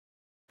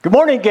Good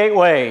morning,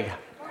 Gateway. Good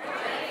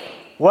morning.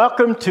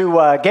 Welcome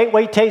to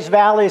Gateway Teays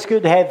Valley. It's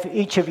good to have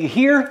each of you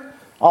here,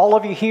 all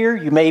of you here.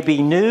 You may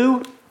be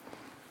new.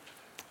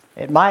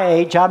 At my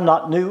age, I'm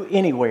not new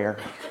anywhere.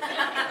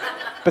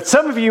 But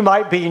some of you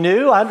might be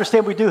new. I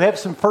understand we do have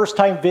some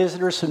first-time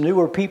visitors, some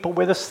newer people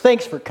with us.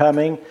 Thanks for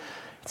coming.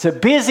 It's a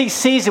busy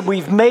season.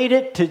 We've made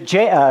it to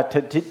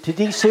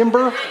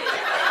December.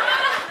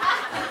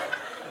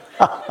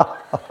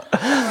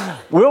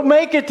 We'll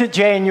make it to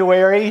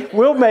January.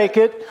 We'll make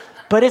it.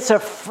 But it's a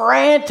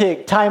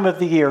frantic time of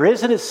the year,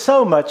 isn't it?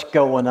 So much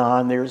going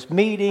on. There's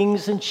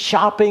meetings and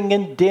shopping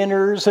and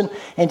dinners and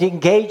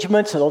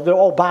engagements. And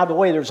by the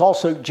way, there's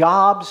also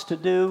jobs to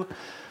do.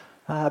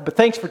 But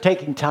thanks for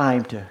taking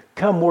time to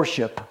come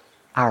worship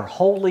our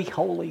holy,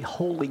 holy,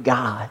 holy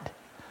God.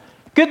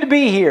 Good to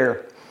be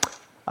here.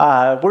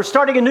 We're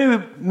starting a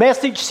new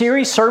message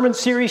series, sermon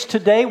series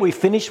today. We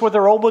finished with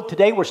our old one.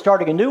 Today we're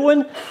starting a new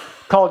one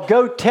called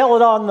Go Tell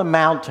It on the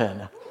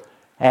Mountain.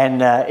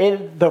 And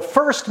the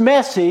first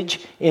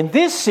message in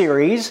this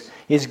series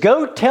is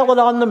Go Tell It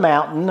on the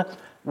Mountain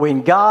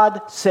when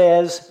God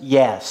says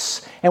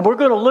yes. And we're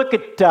going to look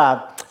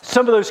at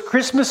some of those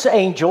Christmas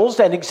angels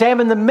and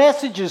examine the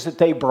messages that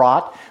they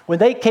brought when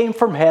they came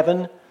from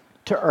heaven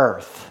to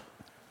earth.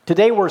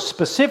 Today we're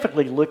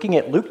specifically looking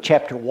at Luke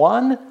chapter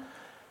 1,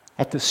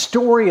 at the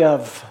story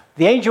of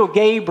the angel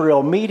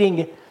Gabriel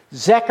meeting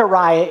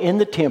Zechariah in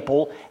the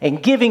temple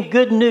and giving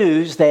good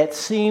news that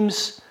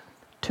seems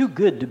too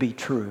good to be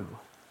true.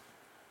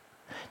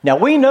 Now,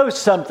 we know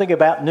something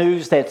about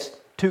news that's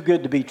too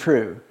good to be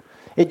true.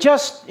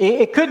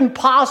 It couldn't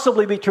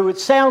possibly be true. It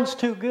sounds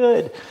too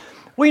good.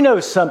 We know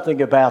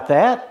something about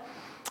that.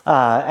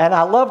 And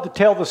I love to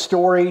tell the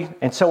story,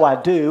 and so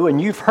I do, and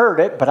you've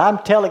heard it, but I'm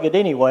telling it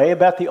anyway,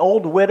 about the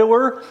old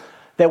widower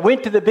that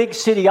went to the big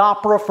city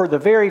opera for the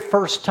very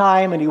first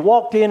time, and he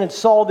walked in and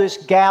saw this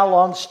gal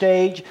on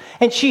stage,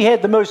 and she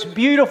had the most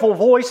beautiful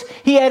voice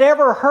he had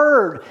ever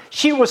heard.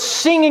 She was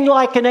singing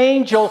like an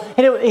angel,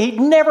 and he'd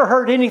never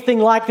heard anything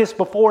like this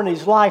before in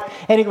his life,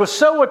 and he was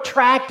so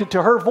attracted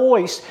to her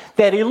voice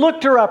that he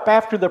looked her up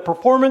after the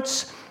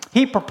performance.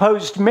 He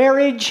proposed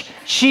marriage.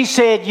 She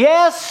said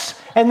yes,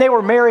 and they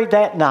were married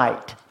that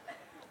night.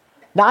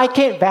 Now, I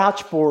can't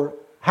vouch for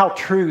how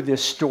true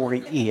this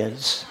story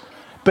is,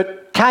 but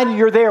kind of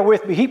you're there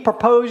with me. He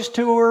proposed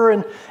to her,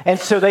 and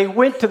so they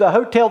went to the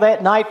hotel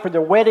that night for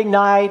their wedding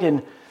night,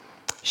 and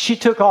she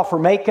took off her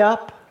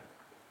makeup,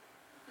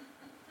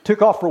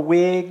 took off her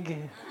wig,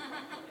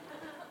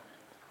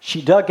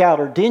 she dug out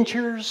her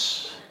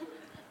dentures,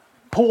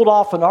 pulled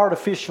off an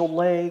artificial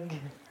leg,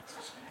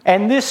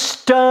 and this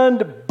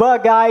stunned,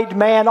 bug-eyed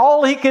man,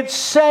 all he could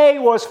say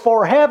was,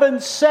 "For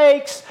heaven's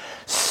sakes,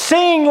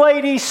 sing,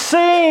 lady,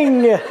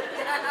 sing!"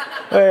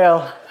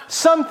 Well,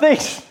 some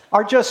things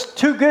are just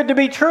too good to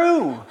be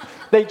true.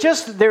 They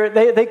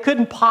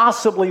couldn't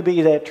possibly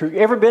be that true.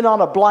 Ever been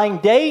on a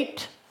blind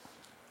date?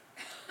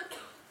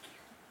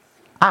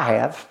 I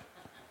have.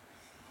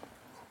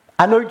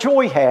 I know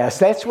Joy has.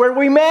 That's where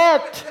we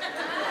met.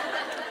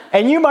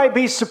 And you might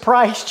be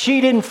surprised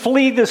she didn't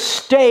flee the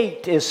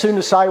state as soon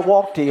as I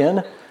walked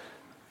in.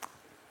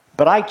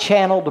 But I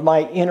channeled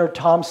my inner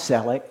Tom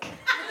Selleck.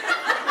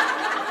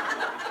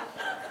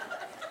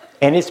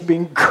 And it's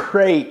been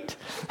great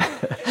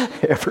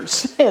ever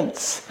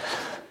since.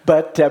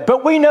 But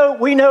we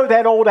know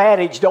that old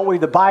adage, don't we?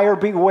 The buyer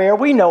beware.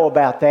 We know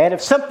about that.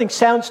 If something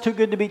sounds too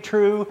good to be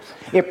true,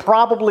 it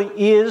probably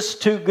is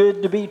too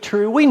good to be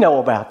true. We know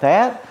about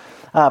that.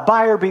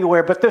 Buyer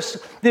beware. But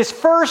this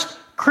first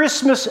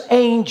Christmas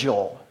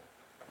angel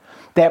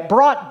that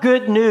brought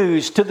good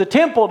news to the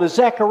temple to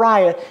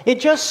Zechariah, it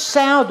just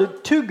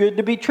sounded too good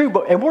to be true.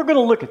 And we're going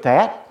to look at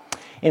that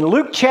in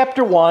Luke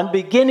chapter 1,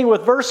 beginning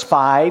with verse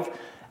 5.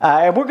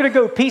 And we're going to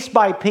go piece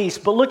by piece,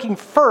 but looking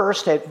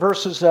first at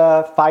verses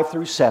 5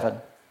 through 7.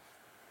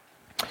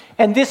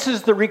 And this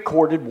is the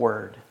recorded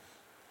word.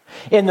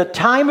 In the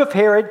time of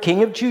Herod,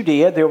 king of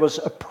Judea, there was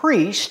a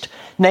priest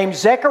named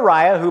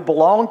Zechariah who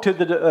belonged to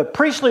the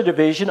priestly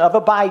division of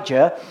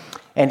Abijah,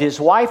 and his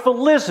wife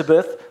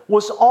Elizabeth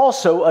was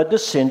also a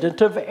descendant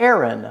of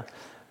Aaron.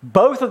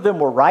 Both of them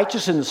were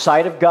righteous in the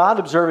sight of God,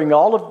 observing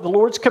all of the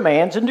Lord's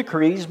commands and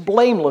decrees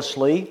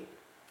blamelessly,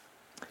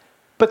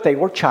 but they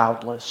were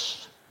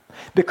childless,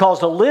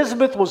 because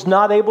Elizabeth was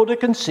not able to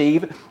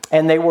conceive,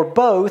 and they were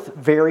both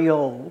very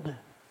old.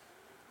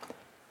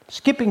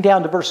 Skipping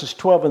down to verses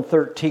 12 and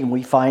 13,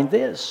 we find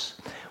this.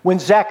 When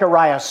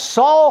Zechariah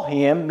saw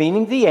him,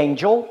 meaning the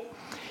angel,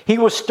 he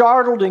was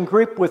startled and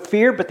gripped with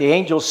fear, but the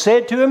angel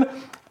said to him,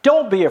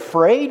 "Don't be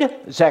afraid,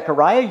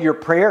 Zechariah, your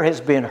prayer has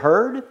been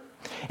heard,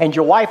 and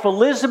your wife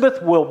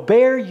Elizabeth will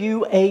bear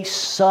you a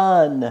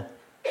son,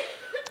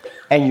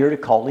 and you're to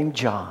call him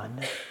John."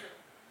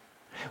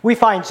 We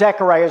find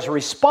Zechariah's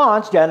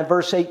response down in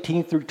verse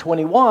 18 through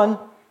 21.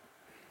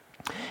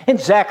 And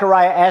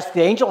Zechariah asked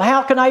the angel,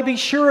 "How can I be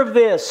sure of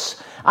this?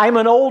 I'm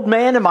an old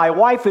man and my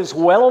wife is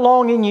well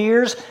along in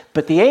years."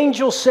 But the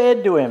angel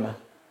said to him,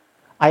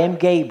 "I am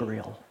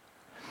Gabriel.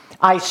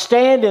 I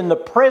stand in the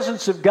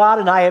presence of God,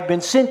 and I have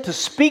been sent to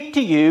speak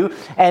to you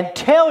and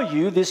tell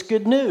you this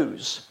good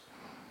news.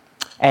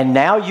 And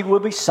now you will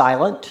be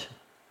silent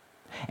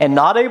and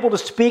not able to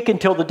speak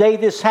until the day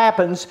this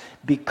happens,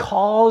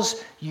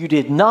 because you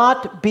did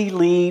not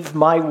believe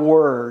my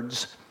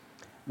words,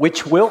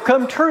 which will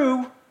come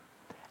true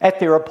at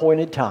their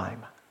appointed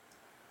time.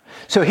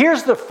 So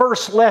here's the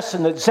first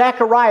lesson that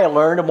Zechariah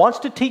learned and wants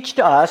to teach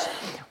to us.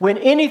 When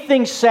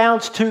anything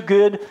sounds too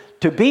good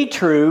to be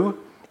true,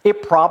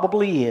 it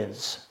probably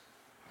is,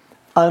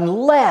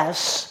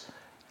 unless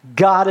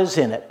God is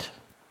in it.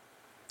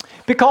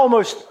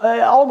 Because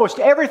almost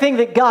everything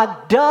that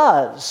God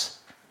does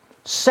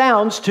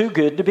sounds too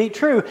good to be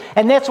true.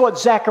 And that's what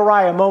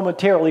Zechariah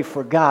momentarily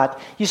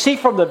forgot. You see,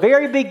 from the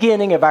very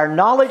beginning of our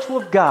knowledge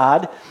of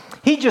God,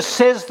 he just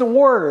says the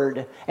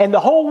word, and the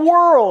whole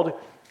world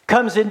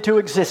comes into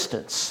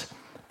existence.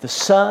 The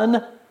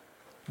sun,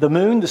 the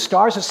moon, the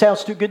stars, it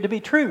sounds too good to be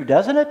true,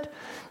 doesn't it?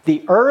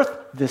 The earth,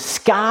 the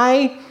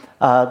sky,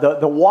 the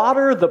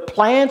water, the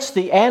plants,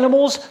 the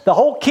animals, the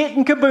whole kit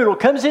and caboodle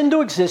comes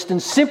into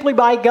existence simply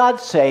by God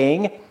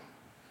saying,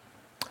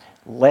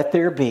 "Let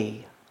there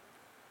be."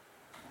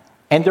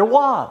 And there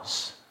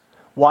was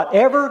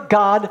whatever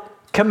God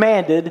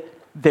commanded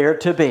there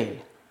to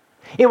be.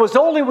 It was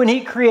only when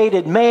he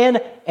created man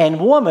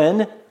and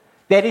woman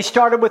that he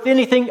started with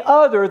anything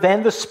other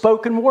than the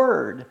spoken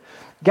word.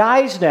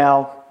 Guys,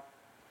 now,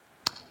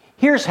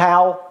 here's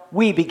how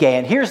we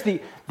began. Here's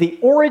the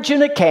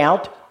origin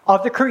account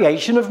of the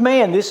creation of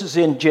man. This is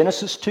in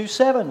Genesis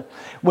 2:7.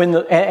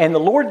 And the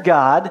Lord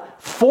God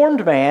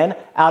formed man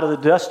out of the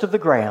dust of the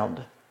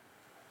ground.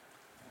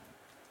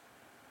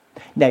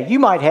 Now, you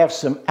might have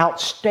some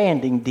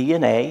outstanding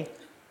DNA,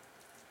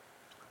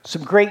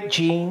 some great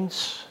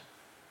genes.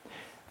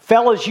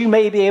 Fellas, you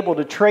may be able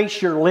to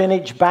trace your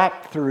lineage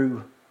back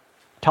through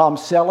Tom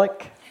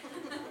Selleck,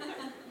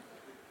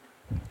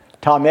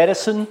 Tom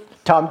Edison,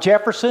 Tom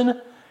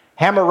Jefferson,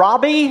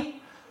 Hammurabi.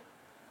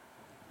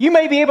 You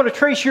may be able to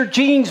trace your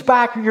genes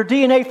back or your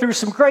DNA through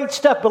some great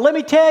stuff, but let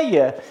me tell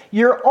you,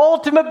 your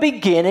ultimate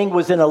beginning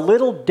was in a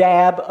little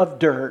dab of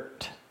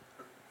dirt.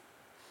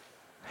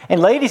 And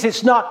ladies,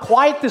 it's not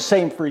quite the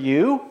same for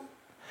you,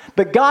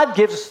 but God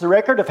gives us the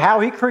record of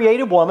how he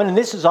created woman, and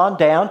this is on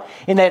down.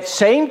 In that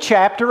same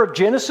chapter of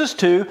Genesis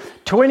 2,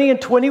 20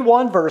 and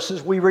 21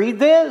 verses, we read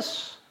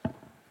this.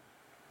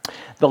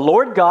 The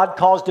Lord God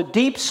caused a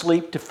deep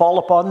sleep to fall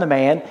upon the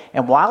man,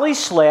 and while he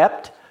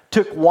slept,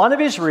 took one of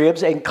his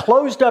ribs and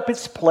closed up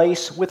its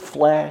place with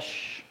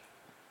flesh.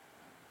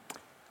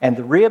 And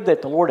the rib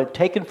that the Lord had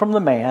taken from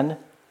the man,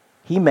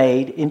 he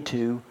made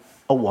into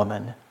a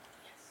woman.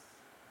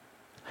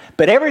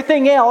 But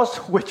everything else,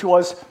 which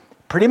was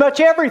pretty much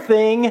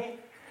everything,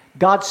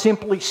 God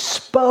simply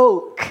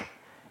spoke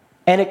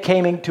and it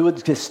came into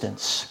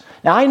existence.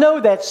 Now, I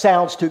know that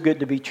sounds too good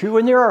to be true,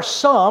 and there are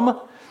some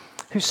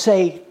who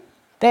say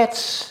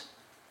that's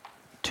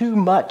too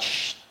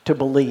much to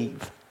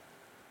believe,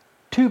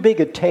 too big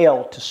a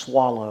tale to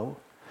swallow.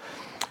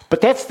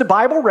 But that's the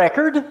Bible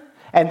record,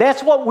 and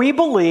that's what we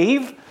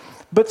believe.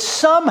 But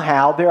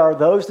somehow there are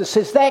those that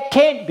says that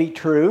can't be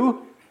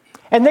true.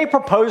 And they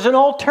propose an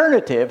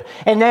alternative.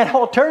 And that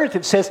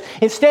alternative says,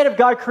 instead of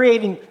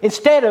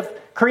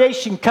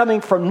creation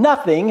coming from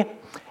nothing,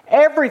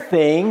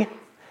 everything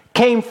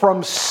came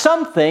from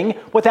something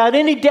without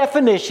any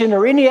definition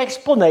or any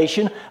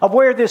explanation of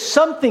where this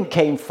something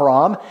came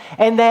from.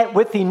 And that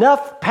with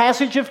enough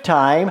passage of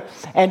time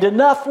and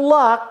enough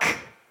luck,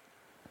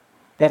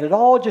 that it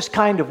all just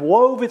kind of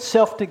wove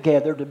itself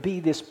together to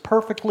be this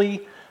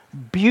perfectly,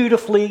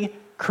 beautifully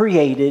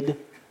created,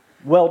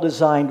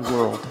 well-designed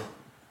world.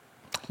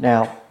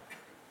 Now,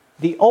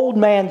 the old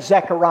man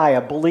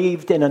Zechariah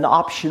believed in an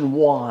option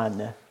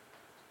 1,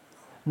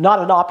 not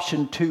an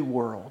option 2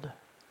 world.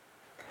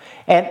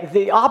 And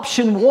the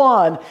option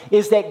 1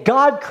 is that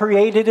God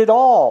created it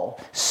all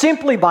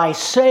simply by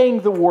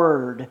saying the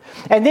word.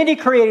 And then he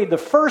created the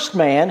first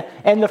man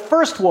and the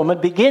first woman,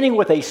 beginning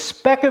with a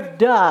speck of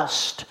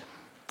dust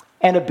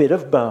and a bit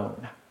of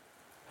bone.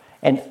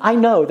 And I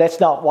know that's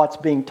not what's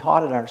being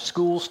taught in our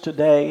schools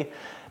today,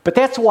 but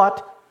that's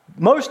what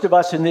most of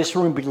us in this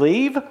room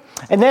believe,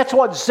 and that's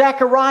what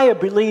Zechariah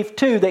believed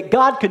too, that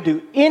God could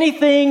do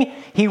anything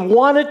he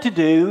wanted to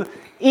do,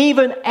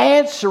 even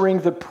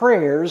answering the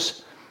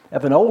prayers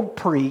of an old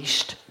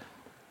priest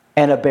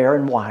and a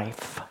barren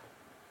wife.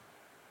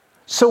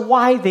 So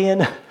why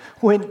then,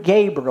 when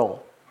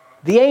Gabriel,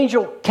 the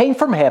angel, came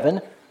from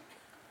heaven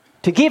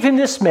to give him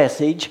this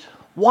message,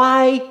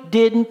 why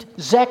didn't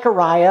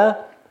Zechariah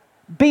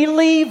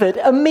believe it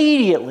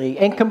immediately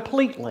and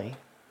completely?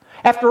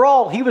 After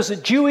all, he was a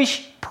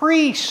Jewish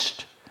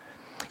priest.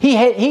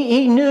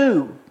 He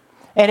knew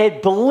and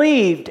had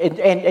believed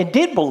and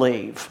did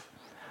believe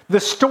the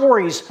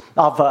stories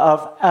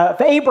of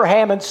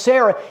Abraham and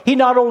Sarah. He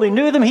not only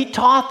knew them, he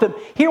taught them.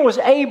 Here was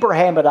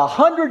Abraham at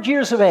 100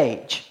 years of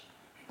age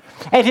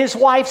and his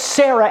wife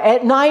Sarah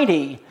at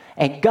 90.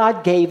 And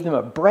God gave them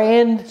a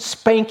brand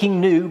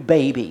spanking new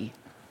baby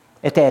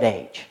at that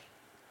age.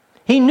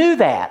 He knew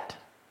that.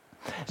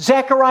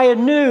 Zechariah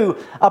knew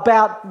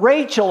about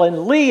Rachel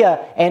and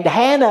Leah and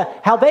Hannah,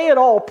 how they had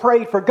all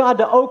prayed for God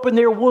to open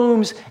their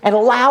wombs and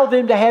allow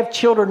them to have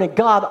children, and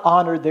God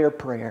honored their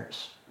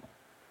prayers.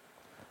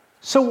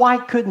 So why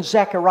couldn't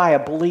Zechariah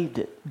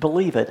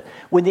believe it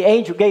when the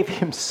angel gave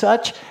him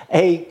such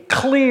a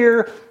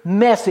clear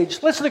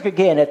message? Let's look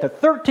again at the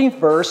 13th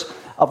verse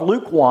of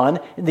Luke 1.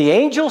 And the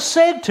angel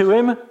said to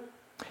him,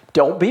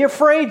 "Don't be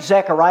afraid,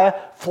 Zechariah,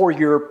 for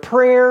your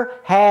prayer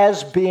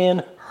has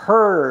been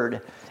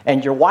heard.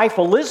 And your wife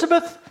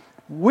Elizabeth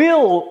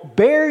will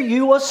bear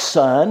you a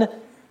son,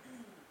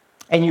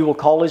 and you will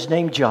call his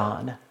name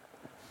John."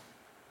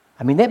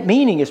 I mean, that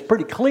meaning is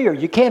pretty clear.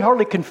 You can't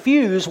hardly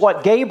confuse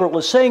what Gabriel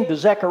is saying to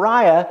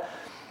Zechariah,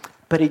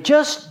 but he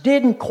just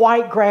didn't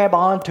quite grab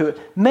onto it.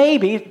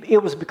 Maybe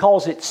it was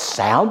because it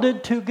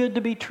sounded too good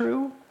to be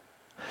true.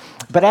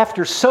 But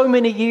after so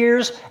many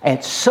years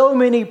and so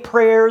many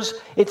prayers,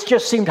 it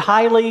just seemed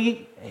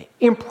highly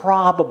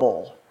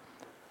improbable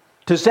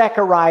to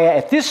Zechariah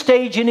at this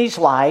stage in his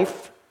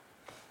life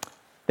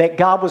that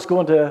God was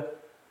going to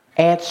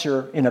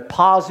answer in a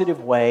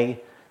positive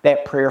way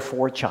that prayer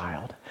for a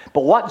child.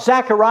 But what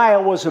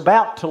Zechariah was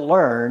about to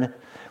learn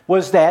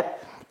was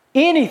that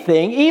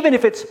anything, even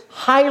if it's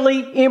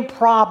highly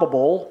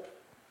improbable,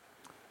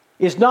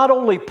 is not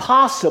only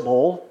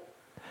possible,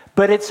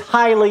 but it's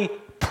highly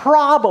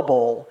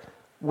probable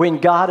when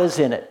God is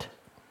in it,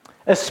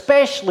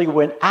 especially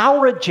when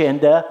our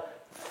agenda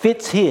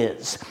fits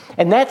His.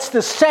 And that's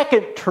the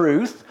second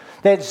truth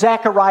that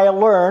Zechariah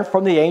learned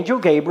from the angel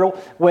Gabriel.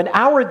 When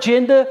our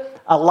agenda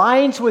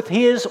aligns with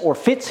His or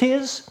fits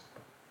His,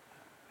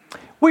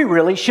 we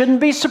really shouldn't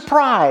be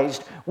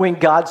surprised when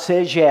God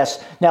says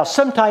yes. Now,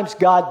 sometimes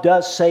God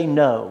does say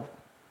no.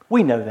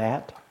 We know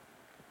that.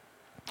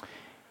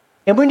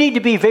 And we need to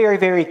be very,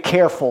 very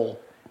careful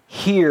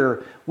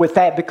here with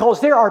that,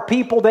 because there are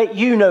people that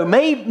you know,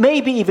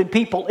 maybe even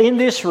people in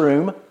this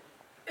room,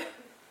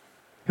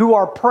 who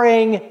are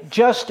praying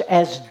just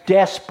as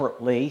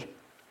desperately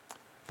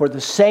for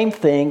the same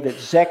thing that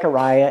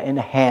Zechariah and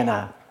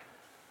Hannah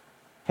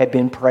had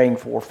been praying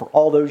for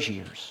all those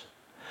years.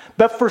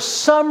 But for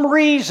some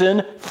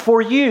reason,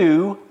 for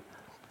you,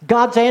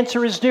 God's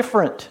answer is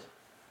different.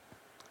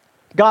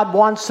 God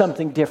wants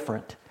something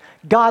different.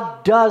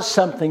 God does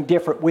something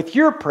different with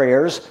your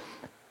prayers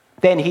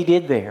than He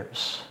did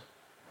theirs.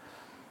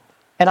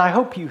 And I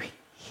hope you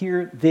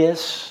hear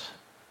this.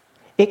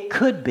 It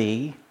could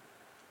be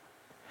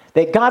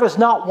that God is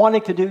not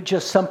wanting to do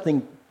just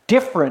something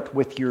different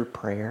with your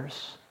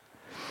prayers.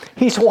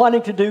 He's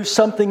wanting to do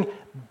something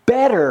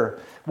better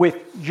with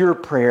your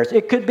prayers.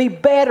 It could be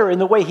better in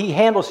the way He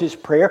handles His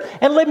prayer.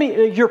 And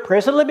your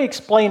prayers. And let me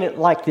explain it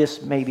like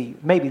this. Maybe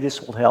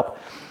this will help.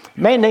 A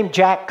man named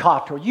Jack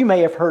Cottrell. You may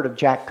have heard of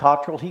Jack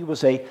Cottrell. He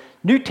was a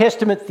New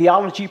Testament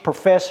theology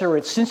professor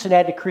at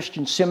Cincinnati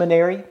Christian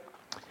Seminary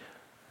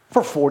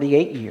for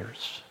 48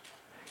 years.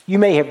 You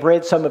may have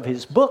read some of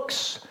his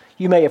books.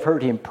 You may have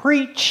heard him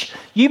preach.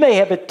 You may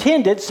have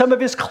attended some of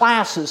his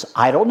classes.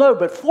 I don't know,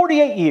 but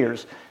 48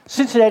 years,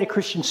 Cincinnati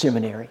Christian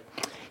Seminary.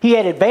 He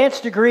had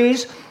advanced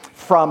degrees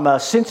from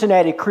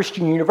Cincinnati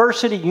Christian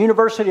University,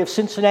 University of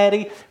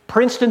Cincinnati,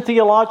 Princeton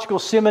Theological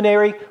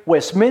Seminary,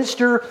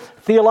 Westminster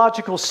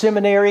Theological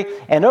Seminary,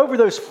 and over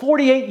those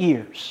 48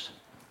 years,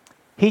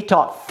 he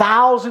taught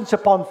thousands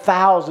upon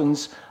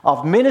thousands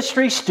of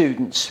ministry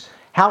students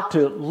how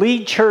to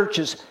lead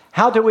churches,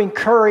 how to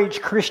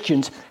encourage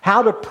Christians,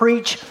 how to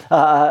preach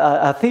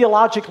a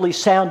theologically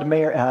sound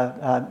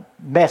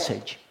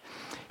message.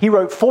 He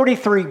wrote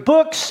 43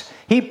 books.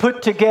 He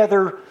put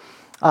together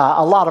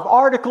a lot of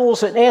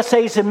articles and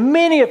essays, and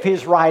many of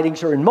his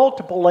writings are in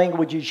multiple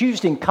languages,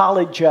 used in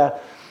college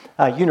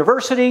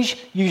universities,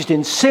 used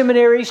in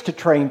seminaries to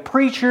train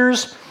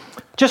preachers,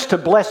 just to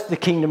bless the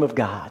kingdom of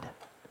God.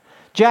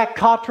 Jack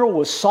Cottrell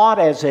was sought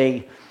as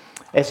a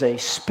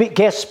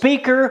guest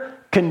speaker,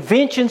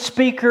 convention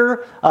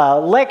speaker,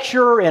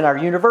 lecturer in our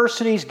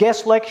universities,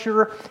 guest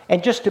lecturer,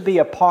 and just to be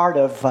a part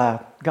of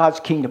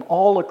God's kingdom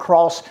all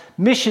across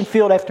mission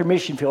field after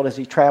mission field as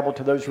he traveled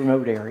to those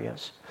remote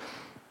areas.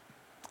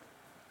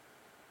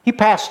 He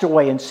passed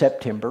away in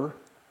September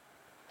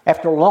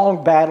after a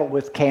long battle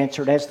with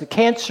cancer. And as the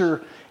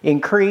cancer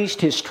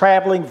increased, his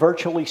traveling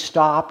virtually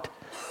stopped.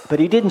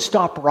 But he didn't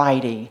stop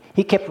writing.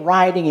 He kept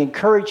writing,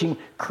 encouraging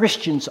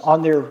Christians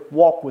on their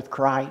walk with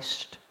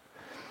Christ.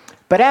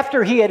 But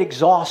after he had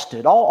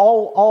exhausted,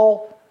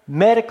 all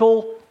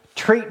medical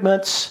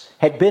treatments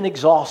had been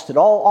exhausted,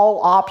 all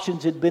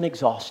options had been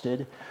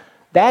exhausted,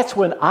 that's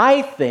when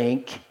I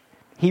think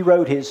he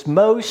wrote his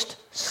most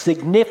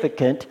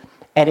significant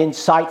and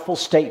insightful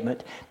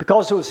statement.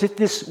 Because it was at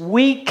this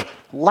weak,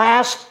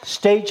 last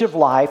stage of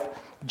life,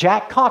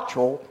 Jack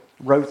Cottrell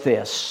wrote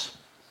this.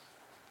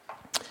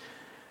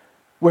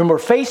 When we're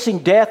facing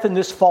death in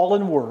this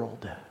fallen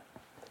world,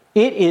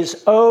 it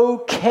is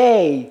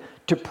okay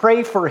to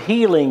pray for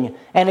healing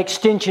and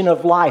extension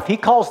of life. He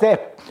calls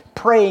that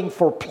praying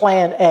for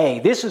plan A.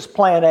 This is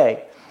plan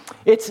A.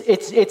 It's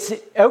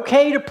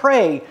okay to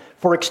pray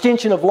for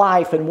extension of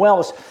life and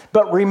wellness.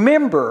 But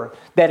remember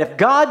that if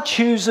God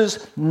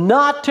chooses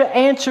not to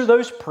answer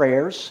those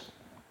prayers,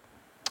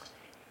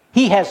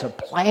 He has a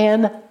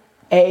plan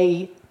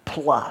A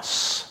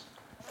plus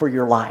for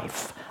your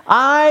life.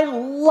 I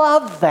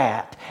love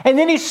that. And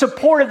then He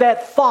supported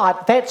that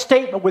thought, that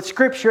statement with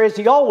Scripture, as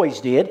He always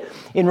did.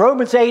 In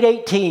Romans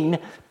 8:18,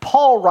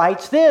 Paul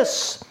writes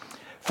this,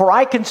 "For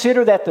I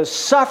consider that the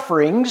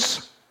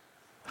sufferings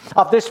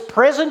of this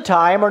present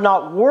time are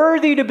not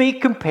worthy to be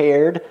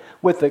compared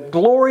with the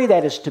glory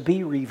that is to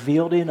be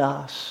revealed in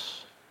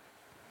us."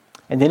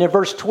 And then in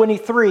verse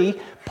 23,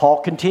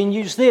 Paul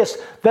continues this,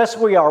 "Thus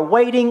we are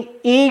waiting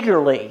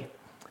eagerly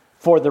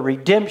for the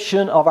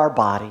redemption of our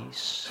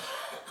bodies."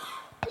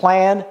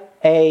 Plan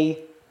A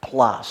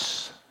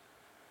plus.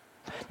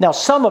 Now,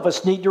 some of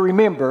us need to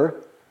remember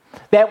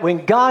that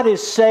when God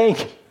is saying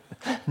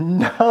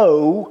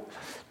no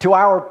to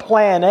our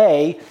plan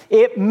A,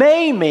 it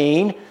may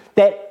mean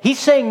that He's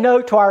saying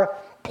no to our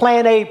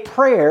plan A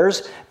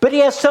prayers, but He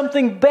has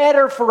something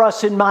better for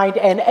us in mind,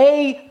 an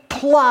A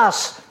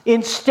plus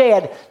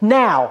instead.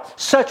 Now,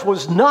 such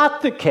was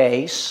not the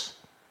case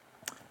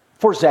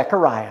for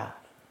Zechariah.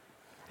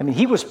 I mean,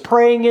 he was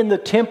praying in the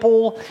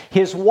temple.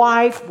 His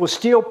wife was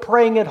still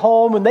praying at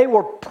home, and they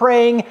were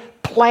praying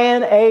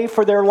plan A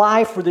for their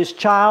life, for this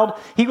child.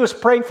 He was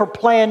praying for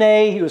plan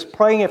A. He was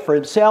praying it for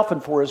himself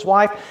and for his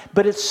wife.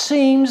 But it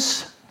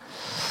seems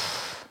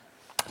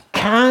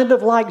kind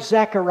of like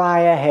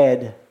Zechariah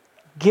had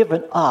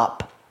given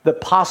up the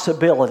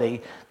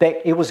possibility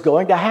that it was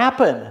going to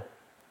happen.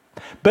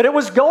 But it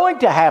was going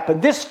to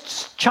happen.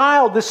 This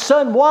child, this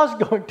son was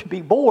going to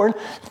be born,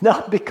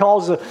 not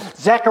because of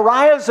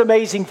Zechariah's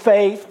amazing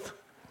faith,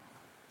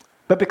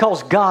 but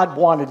because God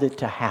wanted it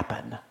to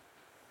happen.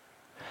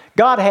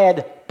 God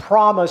had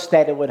promised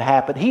that it would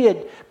happen. He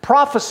had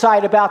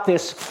prophesied about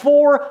this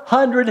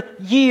 400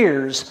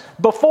 years.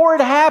 Before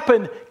it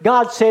happened,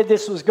 God said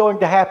this was going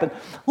to happen.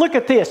 Look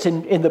at this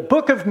in the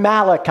book of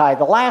Malachi,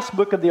 the last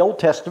book of the Old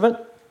Testament.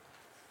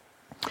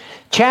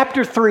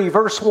 Chapter 3,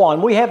 verse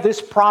 1, we have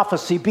this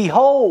prophecy,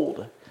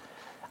 "Behold,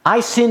 I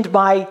send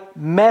my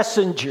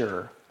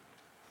messenger,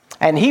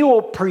 and he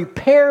will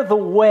prepare the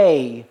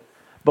way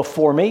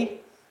before me.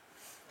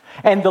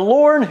 And the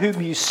Lord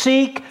whom you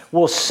seek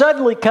will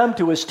suddenly come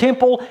to his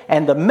temple,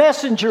 and the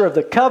messenger of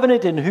the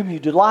covenant in whom you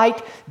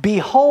delight,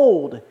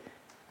 behold,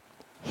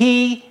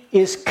 he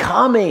is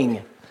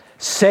coming,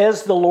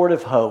 says the Lord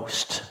of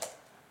hosts."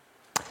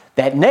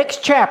 That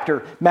next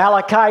chapter,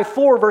 Malachi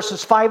 4,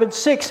 verses 5 and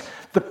 6,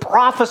 the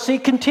prophecy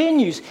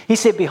continues. He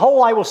said,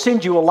 "Behold, I will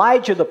send you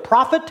Elijah the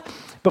prophet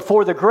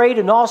before the great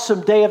and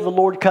awesome day of the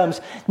Lord comes."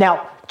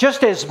 Now,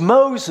 just as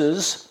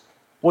Moses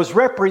was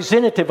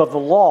representative of the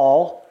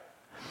law,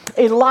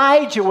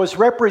 Elijah was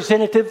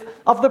representative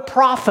of the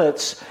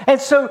prophets.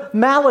 And so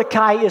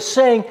Malachi is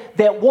saying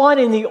that one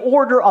in the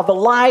order of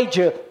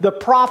Elijah, the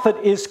prophet,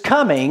 is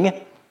coming,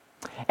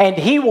 and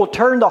he will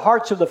turn the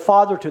hearts of the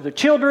father to the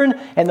children,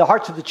 and the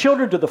hearts of the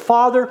children to the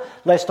father,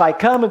 lest I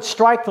come and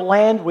strike the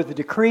land with a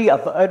decree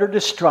of utter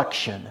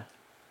destruction.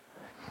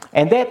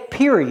 And that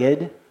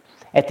period,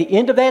 at the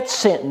end of that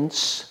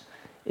sentence,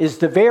 is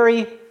the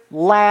very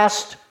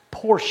last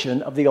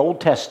portion of the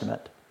Old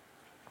Testament.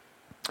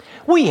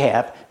 We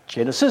have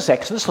Genesis,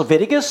 Exodus,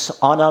 Leviticus,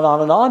 on and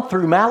on and on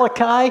through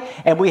Malachi,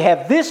 and we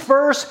have this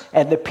verse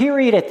and the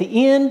period at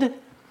the end.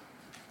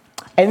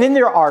 And then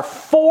there are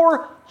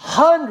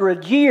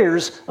 400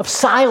 years of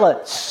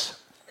silence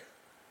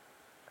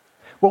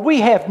where we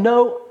have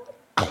no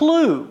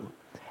clue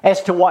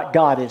as to what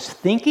God is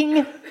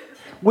thinking.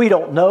 We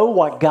don't know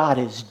what God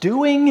is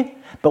doing,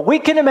 but we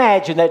can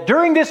imagine that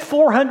during this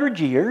 400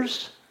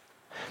 years,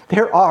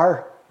 there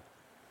are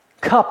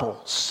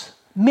couples,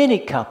 many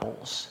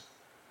couples,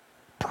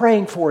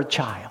 praying for a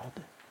child.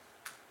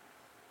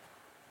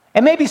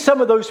 And maybe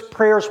some of those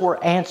prayers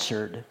were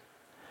answered,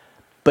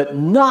 but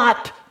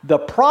not the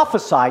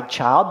prophesied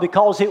child,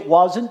 because it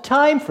wasn't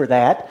time for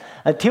that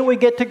until we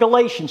get to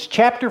Galatians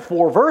chapter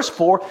 4, verse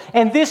 4.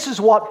 And this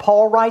is what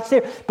Paul writes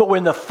there. "But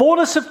when the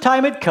fullness of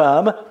time had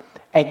come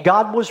and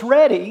God was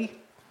ready,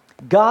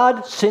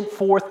 God sent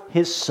forth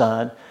his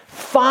Son."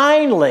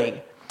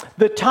 Finally,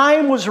 the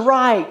time was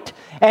right,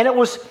 and it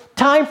was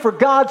time for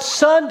God's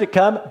Son to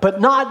come,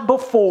 but not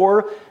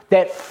before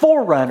that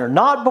forerunner,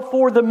 not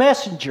before the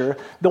messenger,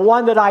 the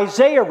one that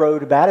Isaiah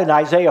wrote about in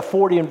Isaiah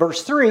 40 and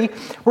verse 3,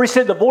 where he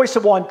said, "The voice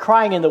of one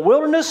crying in the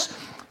wilderness,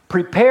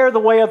 prepare the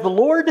way of the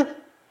Lord,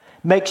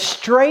 make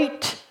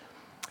straight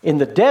in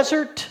the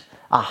desert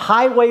a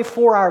highway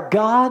for our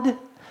God."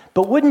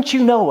 But wouldn't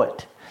you know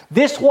it?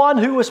 This one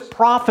who was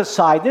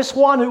prophesied, this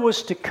one who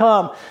was to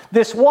come,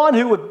 this one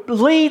who would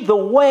lead the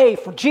way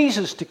for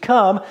Jesus to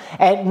come,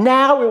 and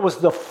now it was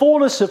the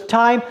fullness of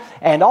time,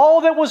 and all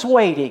that was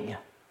waiting,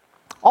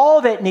 all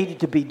that needed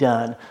to be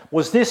done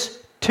was this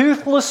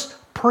toothless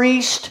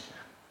priest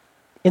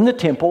in the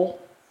temple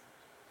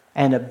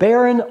and a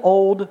barren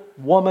old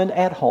woman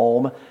at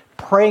home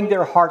praying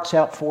their hearts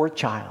out for a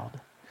child.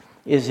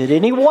 Is it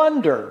any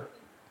wonder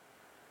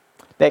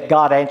that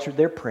God answered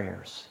their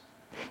prayers?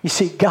 You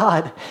see,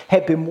 God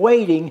had been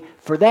waiting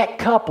for that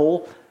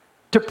couple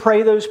to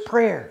pray those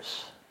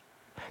prayers.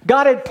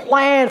 God had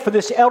planned for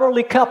this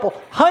elderly couple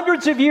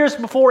hundreds of years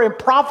before and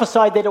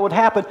prophesied that it would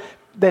happen,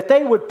 that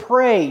they would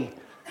pray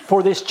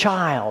for this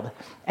child.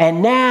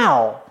 And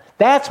now,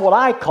 that's what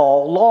I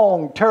call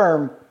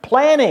long-term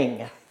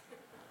planning.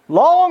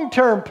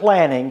 Long-term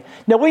planning.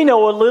 Now, we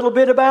know a little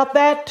bit about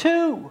that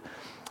too.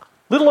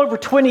 A little over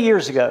 20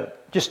 years ago,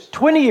 just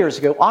 20 years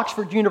ago,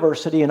 Oxford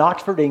University in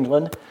Oxford,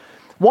 England,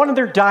 one of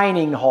their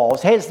dining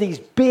halls has these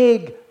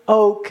big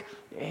oak,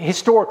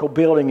 historical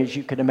building, as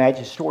you can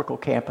imagine, historical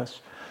campus.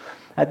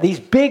 These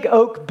big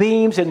oak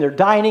beams in their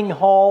dining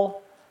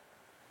hall,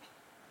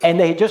 and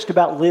they had just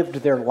about lived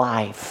their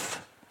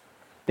life.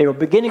 They were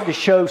beginning to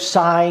show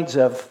signs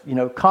of,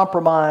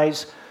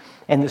 compromise,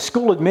 and the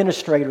school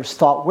administrators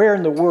thought, where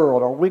in the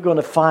world are we going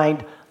to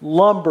find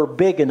lumber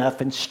big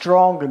enough and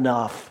strong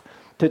enough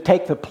to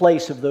take the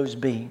place of those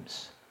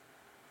beams?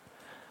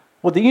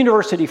 Well, the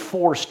university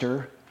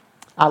forester,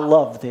 I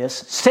love this,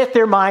 set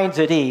their minds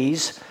at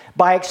ease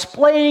by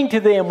explaining to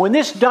them when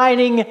this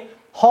dining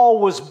hall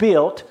was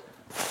built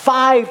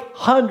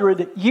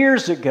 500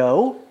 years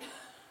ago,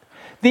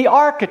 the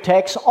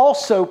architects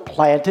also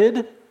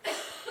planted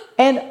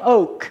an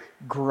oak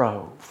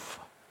grove.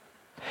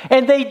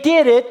 And they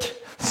did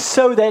it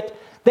so that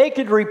they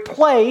could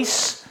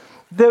replace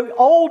the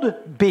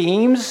old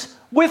beams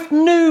with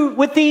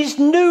these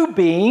new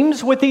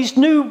beams, with these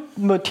new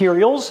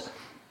materials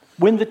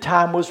when the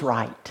time was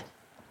right.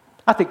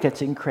 I think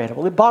that's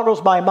incredible. It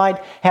boggles my mind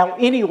how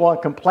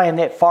anyone can plan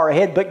that far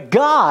ahead, but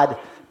God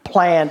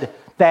planned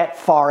that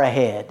far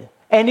ahead,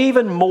 and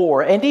even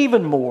more, and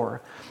even more.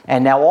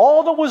 And now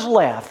all that was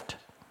left,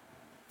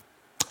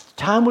 the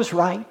time was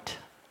right.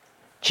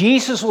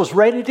 Jesus was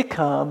ready to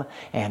come,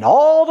 and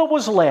all that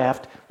was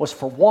left was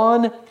for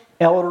one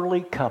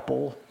elderly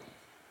couple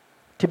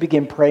to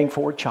begin praying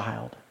for a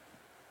child.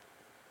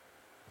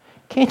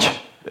 Can't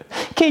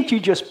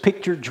you just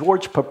picture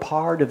George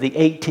Papard of the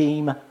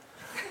A-Team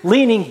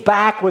leaning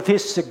back with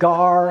his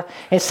cigar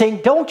and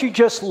saying, don't you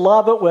just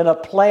love it when a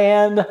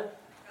plan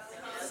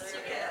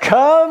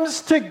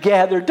comes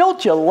together?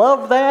 Don't you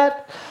love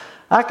that?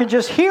 I can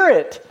just hear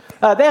it.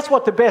 That's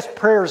what the best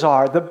prayers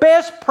are. The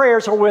best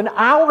prayers are when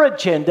our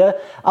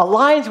agenda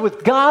aligns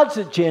with God's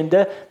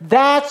agenda.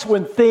 That's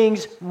when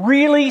things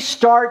really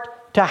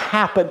start to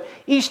happen.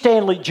 E.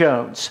 Stanley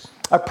Jones,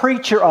 a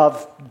preacher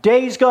of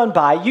days gone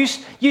by,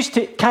 used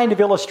to kind of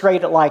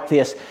illustrate it like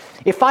this.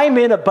 If I'm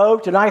in a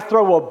boat and I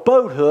throw a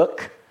boat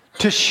hook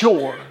to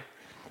shore,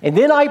 and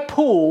then I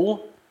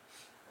pull,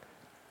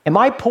 am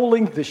I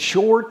pulling the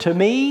shore to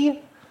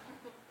me?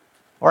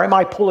 Or am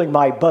I pulling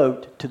my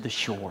boat to the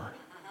shore?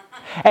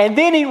 And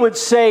then he would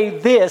say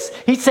this.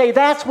 He'd say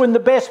that's when the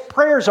best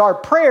prayers are.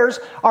 Prayers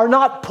are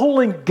not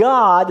pulling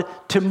God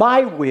to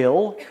my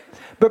will,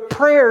 but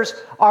prayers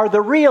are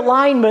the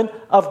realignment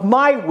of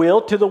my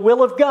will to the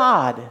will of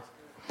God.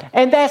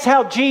 And that's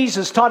how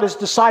Jesus taught his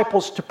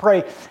disciples to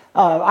pray.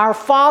 Our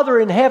Father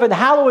in heaven,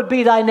 hallowed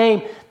be thy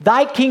name.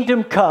 Thy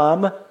kingdom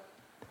come.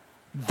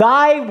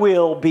 Thy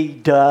will be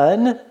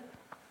done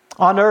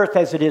on earth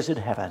as it is in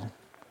heaven.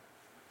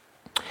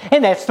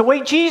 And that's the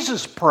way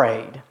Jesus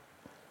prayed.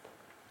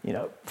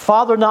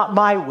 Father, not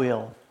my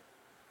will,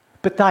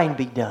 but thine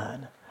be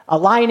done.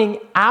 Aligning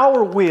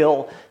our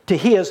will to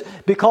his,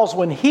 because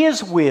when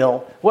his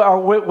will,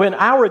 or when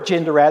our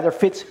agenda rather,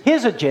 fits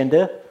his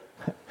agenda,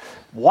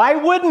 why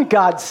wouldn't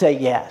God say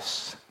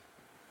yes?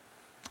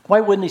 Why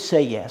wouldn't he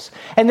say yes?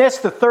 And that's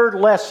the third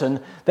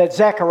lesson that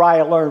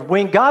Zechariah learned.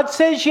 When God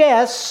says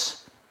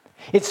yes,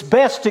 it's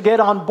best to get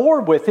on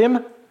board with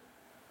him.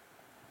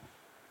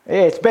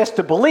 It's best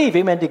to believe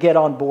him and to get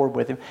on board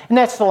with him. And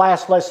that's the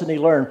last lesson he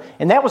learned.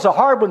 And that was a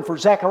hard one for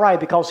Zechariah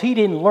because he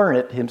didn't learn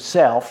it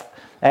himself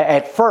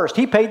at first.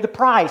 He paid the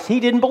price. He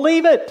didn't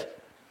believe it.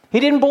 He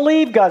didn't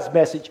believe God's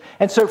message.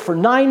 And so for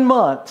 9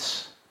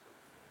 months,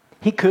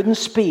 he couldn't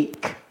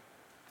speak.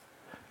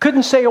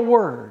 Couldn't say a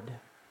word.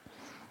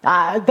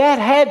 That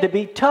had to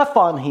be tough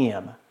on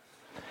him.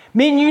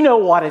 Men, you know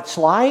what it's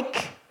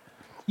like.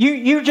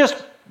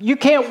 You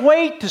can't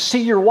wait to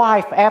see your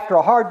wife after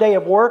a hard day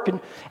of work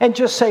and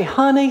just say,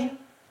 honey,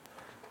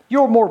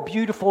 you're more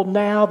beautiful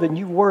now than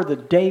you were the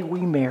day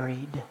we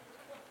married.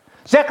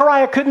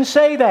 Zechariah couldn't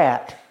say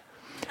that.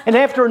 And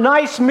after a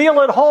nice meal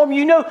at home,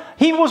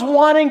 he was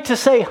wanting to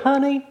say,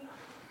 honey,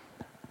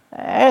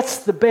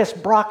 that's the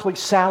best broccoli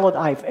salad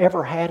I've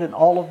ever had in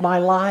all of my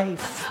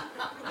life.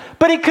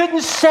 But he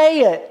couldn't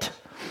say it.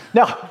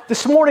 Now,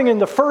 this morning in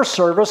the first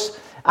service,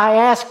 I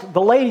asked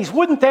the ladies,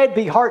 wouldn't that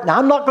be hard? Now,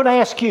 I'm not going to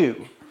ask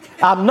you.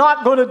 I'm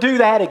not going to do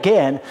that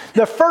again.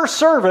 The first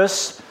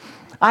service,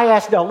 I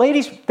asked, now,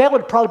 ladies, that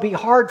would probably be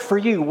hard for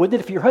you, wouldn't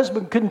it, if your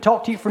husband couldn't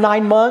talk to you for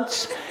 9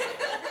 months?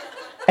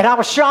 And I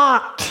was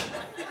shocked.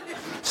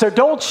 So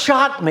don't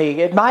shock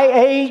me. At my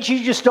age,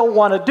 you just don't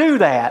want to do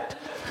that.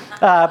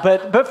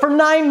 But for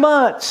 9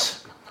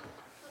 months,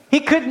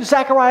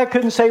 Zechariah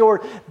couldn't say a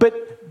word. But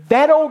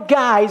that old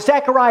guy,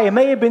 Zechariah,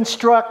 may have been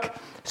struck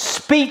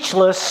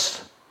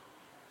speechless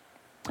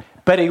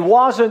But he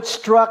wasn't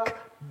struck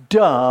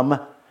dumb.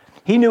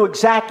 He knew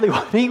exactly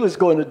what he was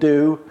going to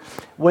do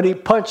when he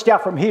punched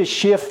out from his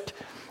shift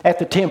at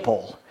the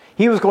temple.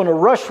 He was going to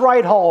rush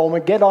right home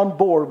and get on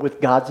board with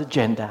God's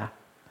agenda.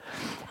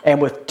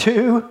 And with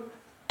two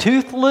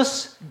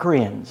toothless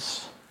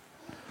grins,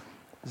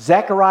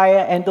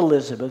 Zechariah and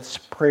Elizabeth's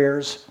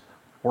prayers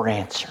were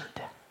answered.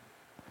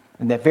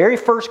 And that very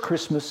first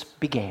Christmas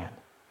began.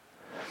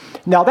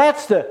 Now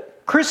that's the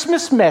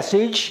Christmas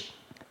message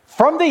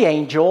from the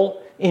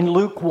angel in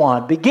Luke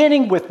 1,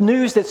 beginning with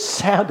news that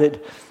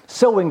sounded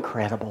so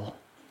incredible,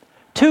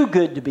 too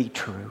good to be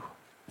true.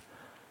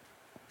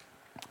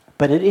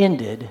 But it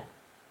ended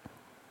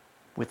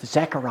with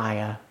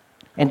Zechariah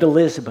and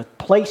Elizabeth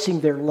placing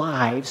their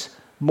lives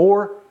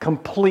more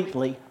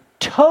completely,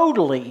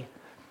 totally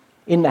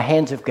in the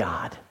hands of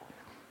God.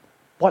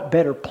 What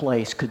better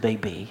place could they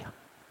be?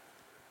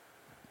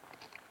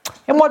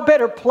 And what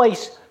better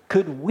place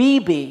could we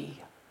be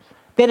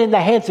than in the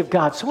hands of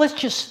God? So let's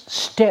just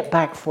step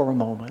back for a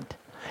moment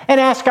and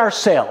ask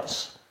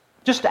ourselves,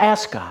 just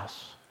ask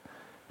us,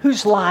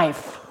 whose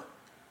life,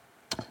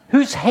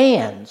 whose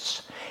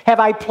hands have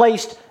I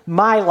placed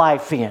my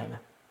life in?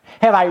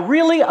 Have I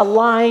really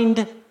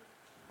aligned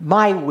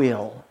my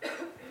will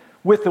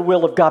with the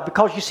will of God?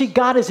 Because you see,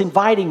 God is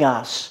inviting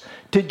us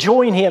to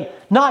join Him,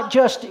 not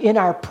just in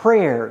our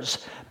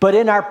prayers, but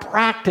in our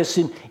practice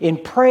in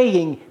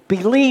praying,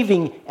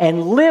 believing,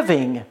 and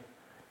living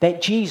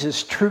that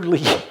Jesus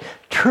truly,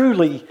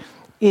 truly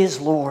is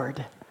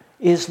Lord,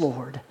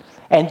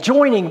 And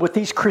joining with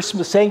these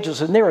Christmas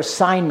angels in their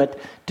assignment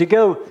to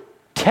go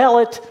tell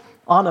it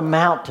on a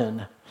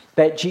mountain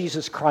that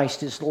Jesus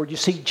Christ is Lord. You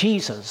see,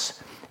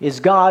 Jesus is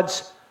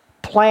God's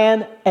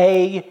plan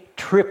A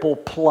triple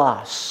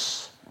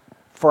plus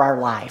for our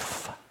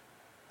life.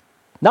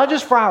 Not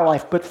just for our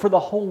life, but for the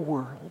whole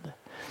world.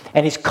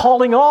 And He's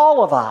calling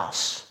all of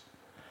us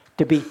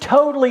to be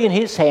totally in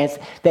His hands,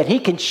 that He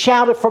can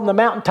shout it from the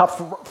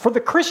mountaintop for the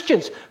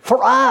Christians,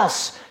 for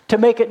us to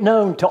make it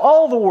known to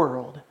all the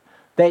world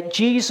that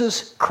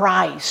Jesus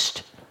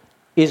Christ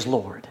is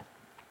Lord.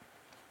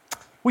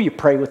 Will you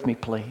pray with me,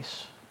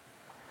 please?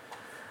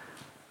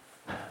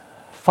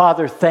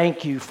 Father,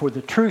 thank You for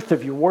the truth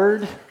of Your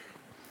word.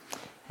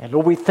 And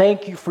Lord, we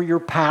thank You for Your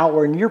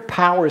power. And Your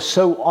power is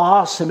so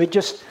awesome. It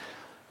just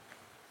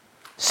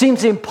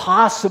seems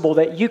impossible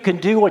that You can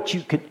do what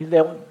you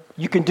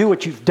can do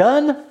what You've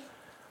done.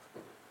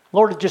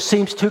 Lord, it just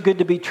seems too good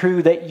to be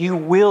true that You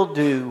will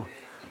do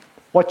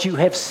what You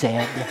have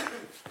said.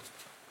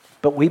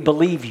 But we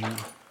believe You.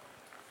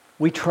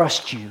 We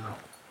trust You.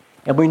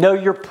 And we know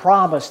Your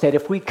promise that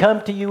if we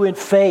come to You in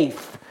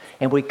faith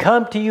and we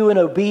come to You in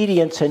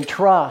obedience and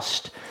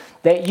trust,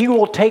 that You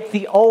will take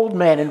the old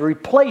man and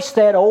replace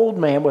that old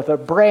man with a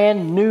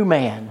brand new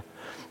man,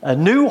 a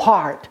new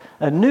heart,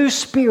 a new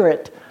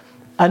spirit,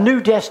 a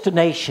new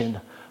destination.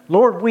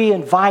 Lord, we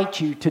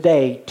invite You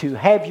today to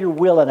have Your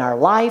will in our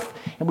life,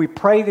 and we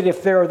pray that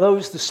if there are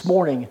those this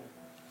morning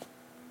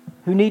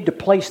who need to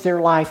place their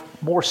life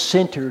more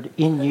centered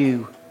in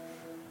You,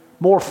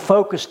 more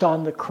focused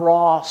on the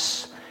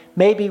cross,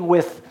 maybe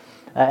with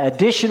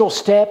additional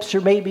steps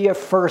or maybe a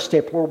first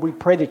step, Lord, we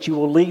pray that You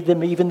will lead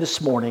them even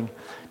this morning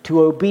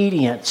to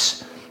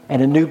obedience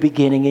and a new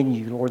beginning in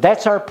You, Lord.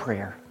 That's our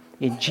prayer.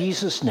 In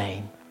Jesus'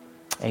 name,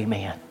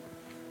 amen.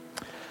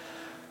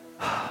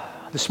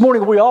 This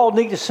morning, we all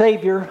need a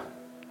Savior.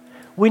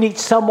 We need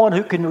someone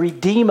who can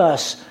redeem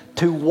us,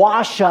 to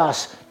wash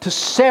us, to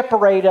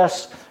separate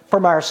us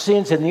from our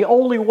sins. And the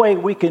only way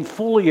we can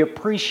fully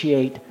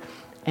appreciate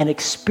and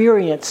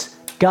experience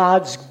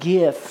God's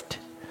gift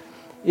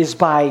is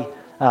by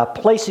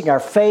placing our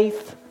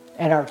faith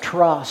and our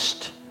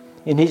trust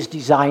in His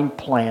design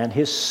plan,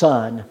 His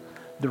Son,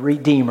 the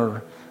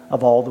Redeemer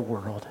of all the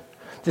world.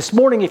 This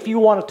morning, if you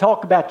want to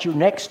talk about your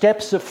next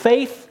steps of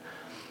faith,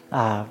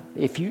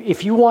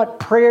 if you want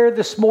prayer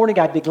this morning,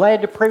 I'd be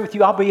glad to pray with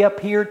you. I'll be up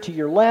here to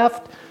your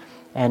left.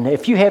 And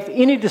if you have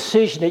any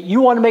decision that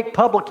you want to make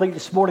publicly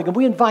this morning, and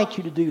we invite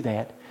you to do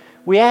that,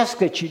 we ask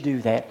that you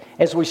do that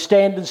as we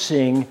stand and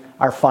sing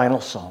our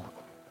final song.